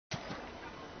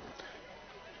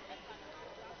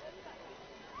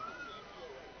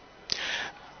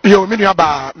Yo, mini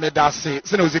aba medase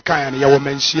sene ozikan ya wo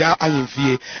manhia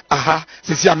ahemfie aha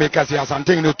sesi America se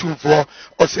Asantehene no tumfo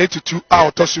o se tutu a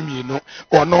otosumienu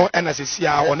ono na sesi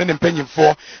a ono ne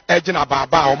mpanyimfo egina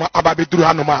baba o aba beduru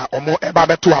hanom a omo eba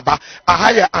beto aba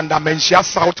aha ya under manhia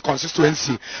South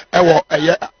constituency ewo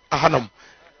eye ahanom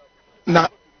na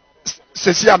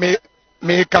sesi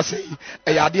me kase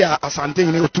eyade a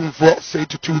Asantehene otumfo se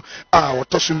tutu a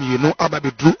otosumienu aba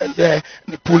bedru eye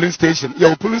ni polling station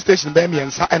your polling station be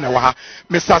miensa ena wa ha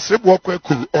Mr. Srebo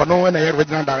Kwaku ono na ye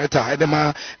regional director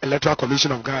edema Electoral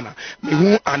Commission of Ghana me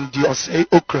hu and the Osei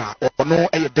Okra ono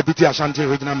eye deputy Ashanti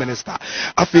regional minister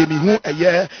afi me hu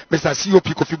eye Mr.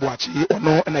 COP Kofi Boachi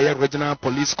ono na ye regional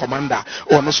police commander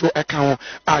ono so eka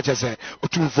a jese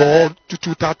otumfo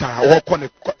tutu tata wo ko ne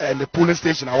polling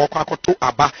station a wo kwa akoto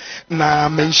aba na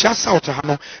Mensha South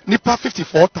hano nipa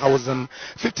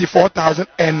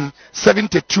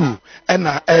 54,072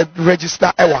 ena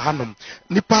register ewa hanom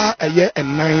nipa eye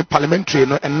ennan parliamentary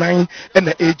no ennan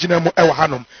ena ejina mu ewa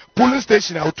hanom polling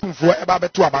station a otumfo eba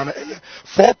beto aba no eye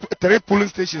 3 polling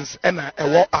stations ena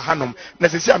ewo ahanom na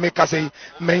sesi ameka say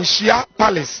Mensha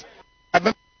Palace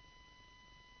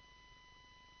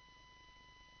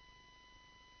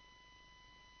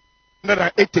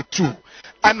 182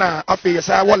 ana afei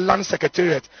say what land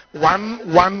secretariat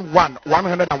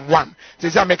 101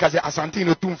 sisi ameka say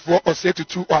Asantehene otumfo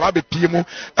osetutu wala be piemu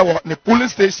ewo ne polling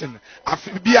station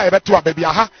afei bia ebeto aba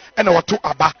bia ha ena woto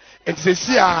aba enti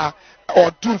sisi a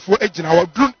otumfo egina wo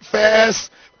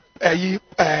first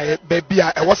baby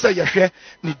a ewo say yehwe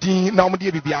ne din na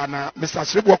omde bibia na Mr.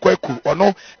 Srebo Kwaku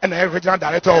ono ena regional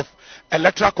director of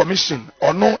Electoral Commission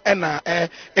ono ena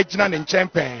egina ne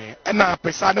nchempen ena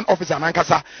presiding officer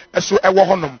nankasa eso ewo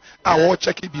honom a wo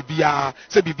check bibia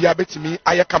se bibia betimi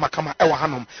aye kama ewo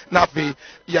hanom na ve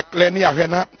ye clear ne ahwe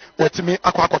na watimi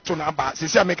akwakoto na aba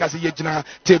sisi ameka se yegina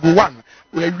table 1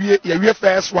 ye wie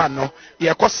first one no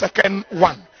ye ko second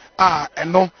one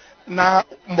eno na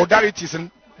modalities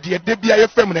de debia ye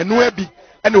fam na no abi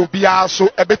ena obia so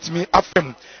ebetimi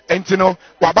afam enti no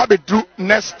waba bedru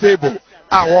next table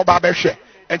wo ba behwe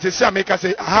enti se ameka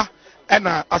say aha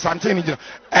ena Asantehene gina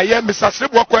eye Mr.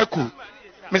 Srebo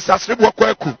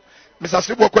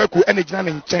Kwaku ena gina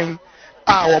ne nchen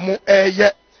wo mo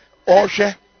eye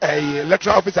ohwe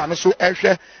electoral officer no so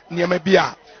ehwe niam bi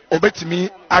a obetimi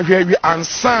ahwe awi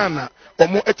ansana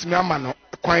omo etimi ama no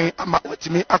kwan ama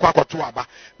otimi akwakoto aba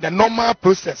the normal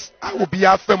process will be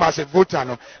affirm as a voter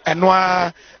no eno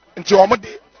a nti omo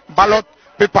de ballot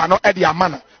paper no e de ama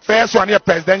no first one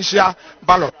presidential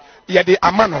ballot ye de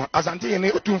ama no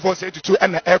Asantehene otumfo say tutu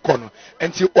ena eko no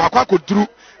nti wakwakoduru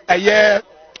eye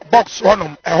box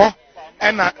honom eho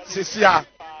ena sisi a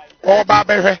oba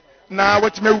behwe na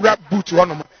watimi wura boot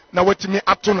honom na watimi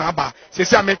ato na aba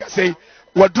sisi ameka say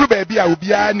waduru baby a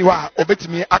obia ni wa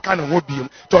obetimi aka no ho biem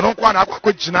to no kwa na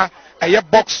akwakogina eye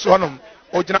box honom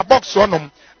ogina box honom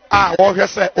a wo hwe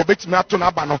se obetimi ato na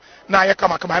aba no na aye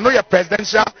kama no ye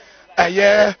presidential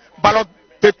eye ballot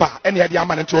paper ene ye de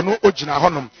amane to no ogina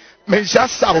honom Mensha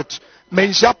South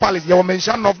Mensha Palace ye wo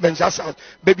Mensha North Mensha South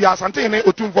baby Asantehene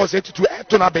otumfo se tutu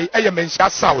to na be eye Mensha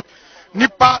South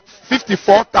nipa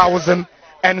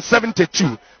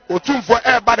 54,072 otumfo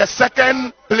by the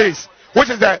second place which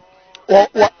is the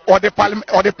or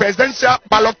the presidential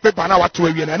ballot paper na watu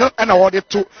awie na na wo de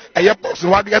to eye box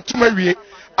no wade to awie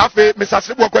afi Mr.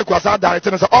 Srebo Kwaku asa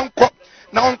director so onko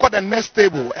the next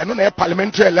table eno na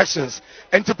parliamentary elections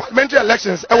enti parliamentary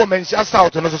elections ewo Mensha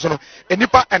South no so no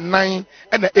enipa enan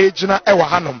na ejina ewo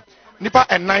hanom nipa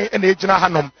enan na ejina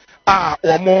hanom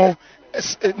omo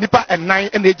nipa enan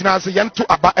na ejina se yento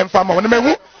aba emfa ma wona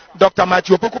mehu Dr.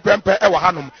 Matthew Opoku Prempe ewo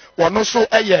hanom wono so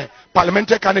eye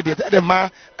parliamentary candidate edema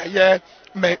eye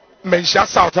Mensha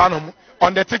South hanom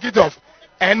on the ticket of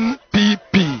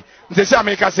NPP nse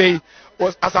America say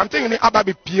Asantehene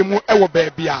ababe piemu ewo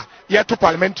baby a ye to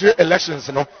parliamentary elections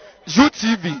no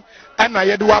UTV na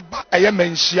ye de waba eye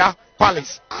Mensha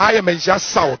Palace aye Mensha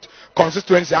South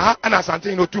constituency and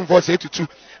Asantehene otumfo say tutu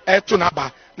to na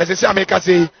ba na se America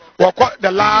say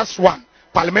the last one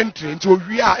parliamentary nti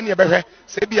owia na ye behwe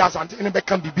se bi Asantehene be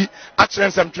kan bibi a kire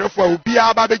nsem trefo obi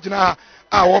aba be gina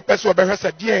a wo pese obehwe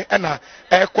se die na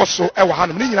ekoso ewo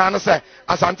hanom ni nyina no se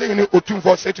Asantehene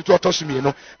otumfo se tutu otosumie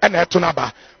no na eto na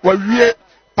ba wa wie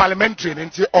parliamentary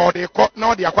nti or de ko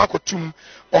na de akwakotum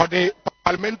or the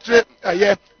parliamentary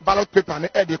ballot paper na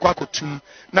e de akwakotum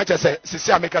na che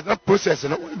se America na process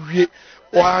no wie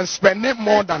one spending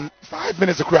more than 5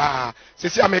 minutes kra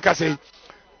se America say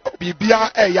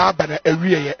bibia ya aba na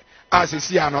awie ye as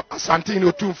esi ano Asantehene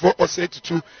otumfo ose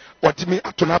tutu watimi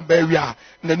atona bawia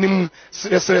nanim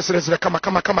sere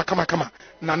kama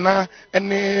nana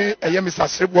ene eye Mr.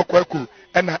 Srebwo kwaku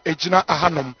ena ejina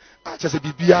ahanom achese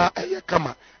bibia eye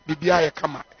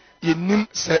kama yenim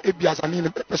se ebiazani ne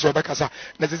peso bekasa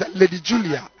na se Lady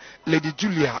Julia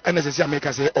ena se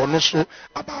America se ono so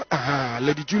about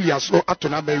Lady Julia so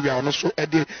atona bawia ono so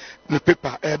ede ne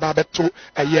paper ba beto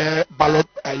eye ballot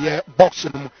eye box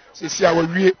no se sia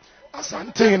wawie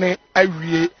Asantehene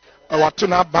awie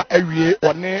watuna ba awie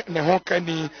one ne ho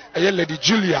kani eye Lady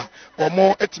Julia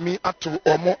omo etimi ato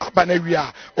omo aba na awie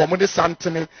a omo de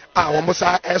santene a omo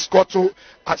sa escort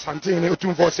Asantehene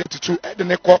otumfo se tutu ede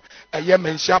ne ko eye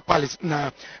Mensia Palace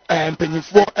na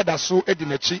mpanyimfo eda so edi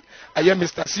nachi eye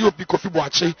Mr. COP Kofi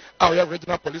Boachi a oye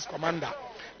regional police commander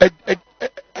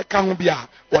eka ho bia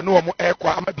wono omo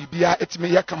ekwa ama bibia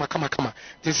etimi ya kama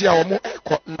tesi a omo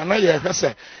ekọ nana ye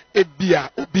hwese ebia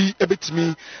obi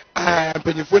ebetimi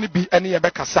mpanyimfo ni bi ene ye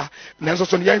bekasa nanso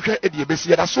so ne ye hwe edi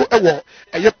ebesi yeda so ewo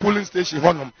eye polling station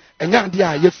honom enya ade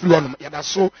a ye firi honom yeda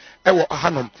so ewo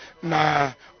ahanom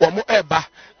na omo eba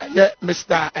eye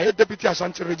Mr. eye Deputy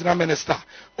Ashanti Regional Minister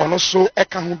ono so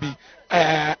eka ho bi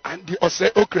andi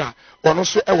ose okra ono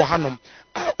so ewo hanom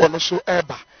ono so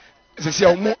eba sisi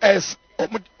omo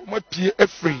pie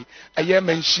efree eye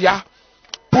Mensia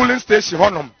polling station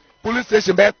honom polling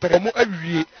station be tere omo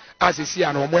awie asisi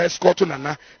ana omo escort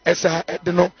nana esa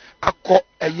de no akọ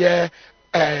eye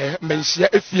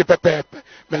Mensia efie pepepe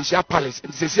Mensia Palace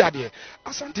sisi ade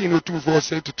Asantehene otumfo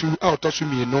se tutu autosu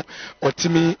mienu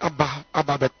otimi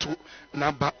aba beto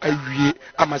na ba awie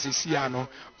amasisi ano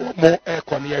omo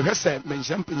ekọ ne hwese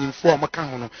Mensia mpanyimfo omo ka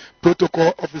ho no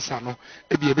protocol officer no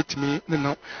ebi ebetimi ne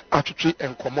no atwetwe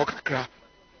enkomo kakra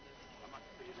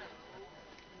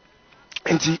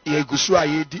enti ye gusu a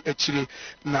ye di akire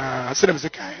na sedem se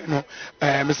kai no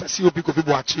Mr. COP Kofi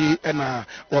Boachi na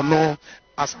ono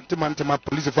Asantehene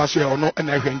police force ono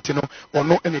na hwenti no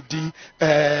ono na di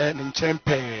ne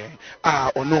nchempe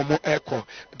a ono mo eko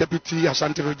Deputy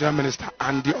Ashanti Regional Minister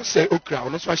and the ose okra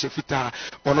ono so ahefita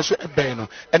ono so ebe no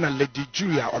na Lady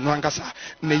Julia ono angasa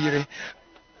ne yire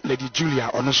Lady Julia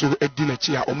ono so edi na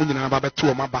chi a omo nyina ba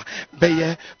beto o maba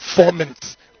beye 4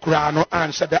 minutes kura no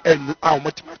ansha da enu a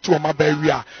omotima to ma ba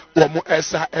wi a omo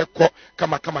esa ekọ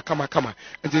kama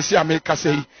nti si America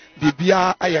sei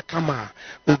bibia aye kama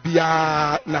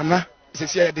obia nana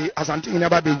sisi de Asantehene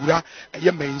ba be wura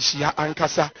eye Mensia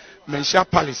ankasa Mensia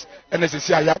Palace ene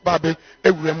sisi aya ba be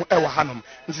ewura mu ewa hanom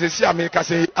nti sisi America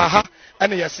sei aha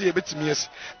ene yesi ebetimi yes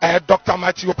Dr.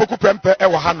 Matthew Opoku Prempe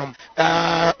ewa hanom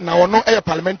na ono eye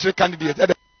parliamentary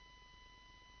candidate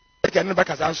kene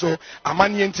bakasa nso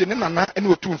amanye nti ne nana ene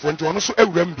otumfo nti ono so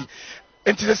ewuram bi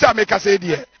nti sese America say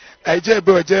de eje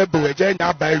nya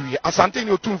aba awie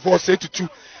Asantehene otumfo se tutu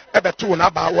ebeto na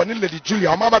aba woni Lady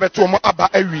Julia o ma ba beto mo aba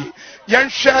awie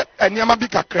yenhwe eniama bi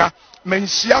kakra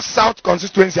Mensia South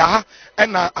constituency aha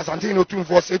ena Asantehene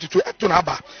otumfo se tutu eto na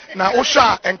aba na wo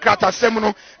hwa enkrata sem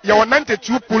no ye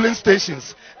 92 polling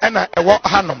stations ena ewo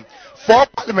hanom 4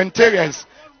 parliamentarians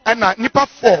ena nipa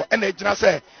 4 ena ejina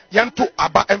se yanto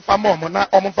aba emfamo na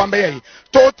omfam be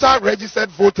total registered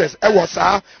voters was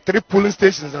 3 polling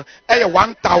stations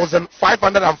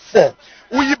 1504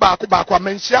 uyi baako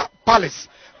Mensia Palace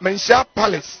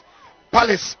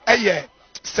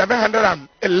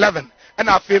 711 and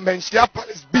afi Mensia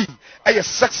Palace B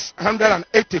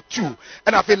 682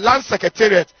 and afi land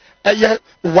secretariat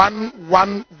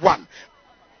 111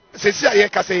 sesi aye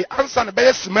ka say ansa na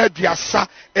be sima aduasa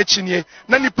echinie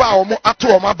na nipa a omo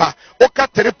ato omo aba oka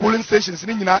 3 polling stations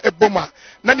ni nyina eboma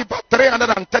na nipa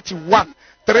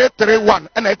 331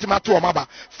 and etima ato omo aba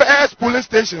first polling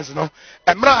stations no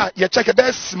emra ye check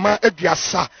be sima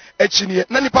aduasa echinie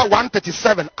na nipa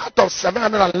 137 out of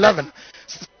 711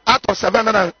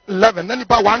 na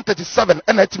nipa 137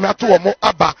 and etima ato omo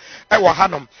aba ewo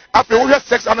hanom afi wo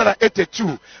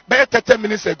 682 be 30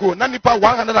 minutes ago na nipa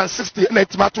 160 and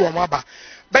etima ato omo aba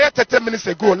be 30 minutes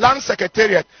ago land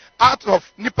secretariat out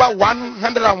of nipa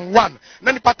 101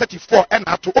 na nipa 34 and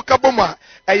ato okaboma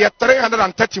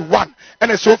 331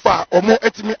 and so far omo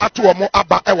etimi ato omo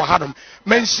aba ewo hanom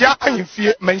Mensia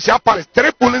ahimfie Mensia Palace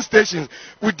 3 polling stations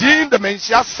within the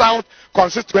Mensia South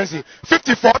constituency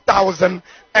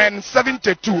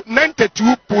 54,072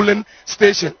 92 polling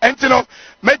station entino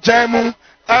mejemu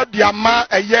adiama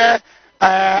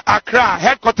Accra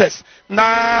headquarters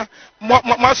na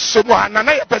masomo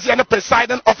na ye person na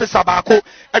presiding officer baako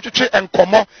atwetwe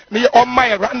enkomo na ye on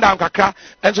my rundown kakra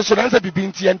enso so nansa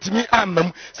bibinti antimi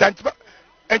amam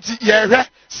enti yehwe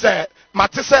say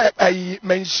mate say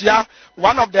menhia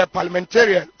one of the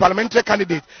parliamentary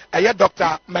candidate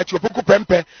Dr. Matthew Puku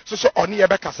Pempe so oni ye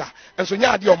bekasa enso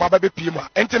nya ade o ma ba be pie mu a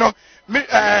enti no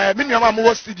me nuama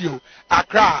mo studio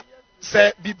Accra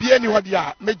say bibie ni ho de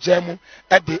a me gyamu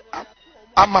e de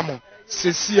amamo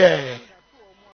sesie